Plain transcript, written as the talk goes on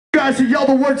guys to yell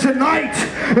the word tonight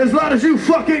as loud as you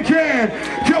fucking can.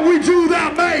 Can we do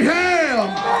that, Mayhem?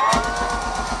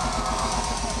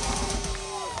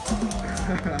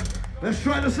 Let's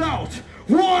try this out.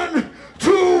 1,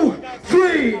 2,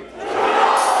 3.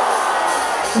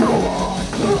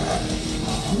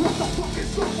 What the fuck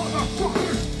is up,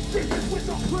 motherfuckers? This is with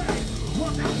the play.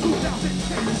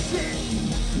 2010 shit.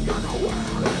 Got the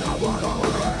world in a bottle.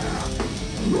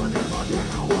 Running my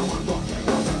down while I'm fucking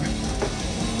over.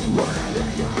 Running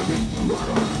it down,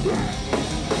 running it down.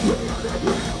 Running it down,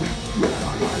 running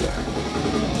it down.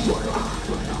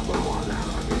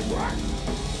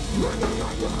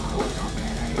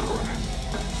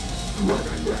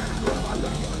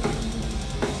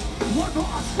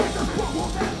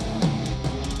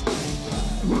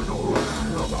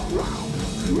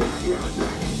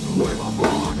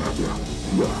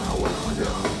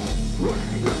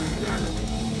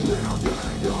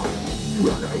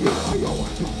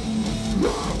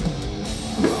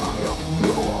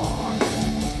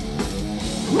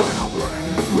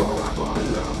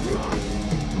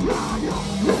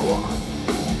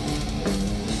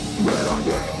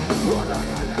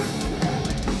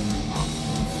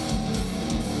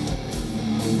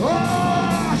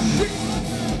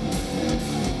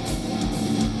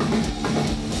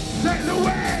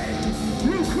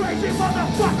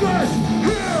 Motherfuckers,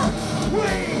 here we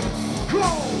go!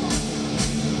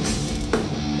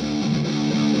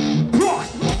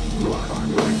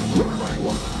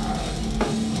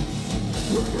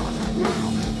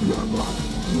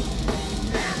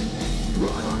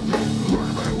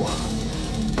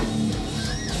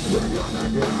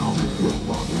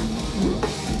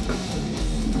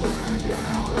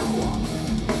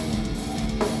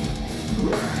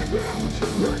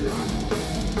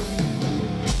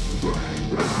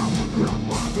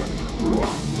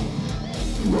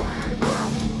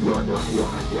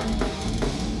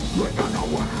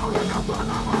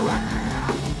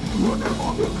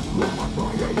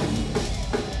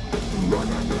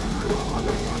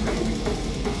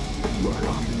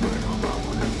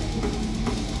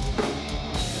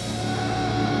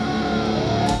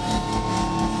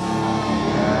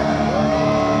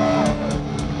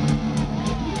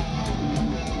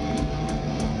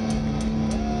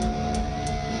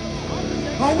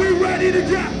 Are we ready to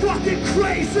get fucking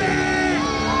crazy?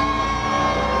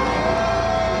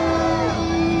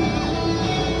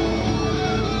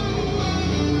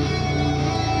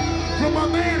 From my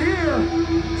man here,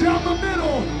 down the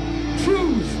middle,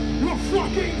 choose your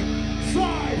fucking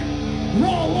side.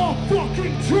 Wall of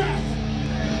fucking death.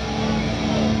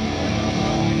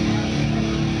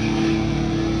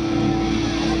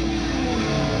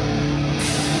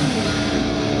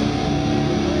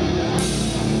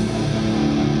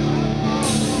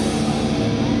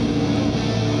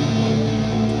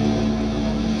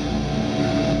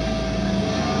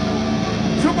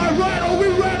 Right, are we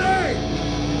ready?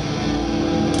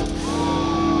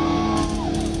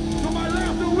 To my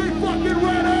left, are we fucking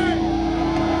ready?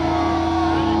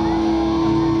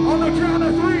 On the count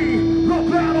of 3, the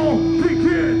battle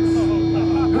begins.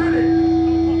 Hit it.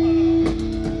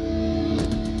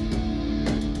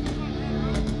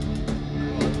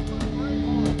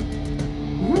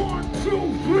 1, 2,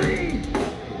 3.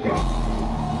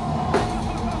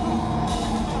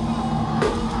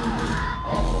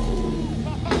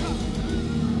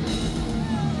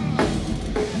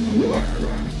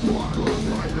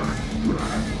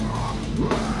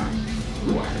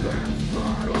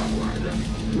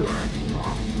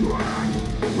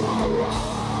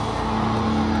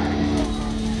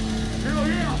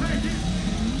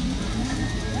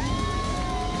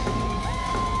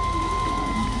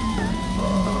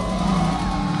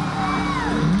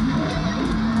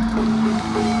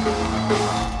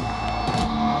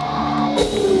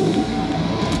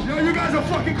 Yo, you guys are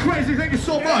fucking crazy. Thank you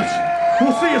so much.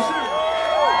 We'll see you soon.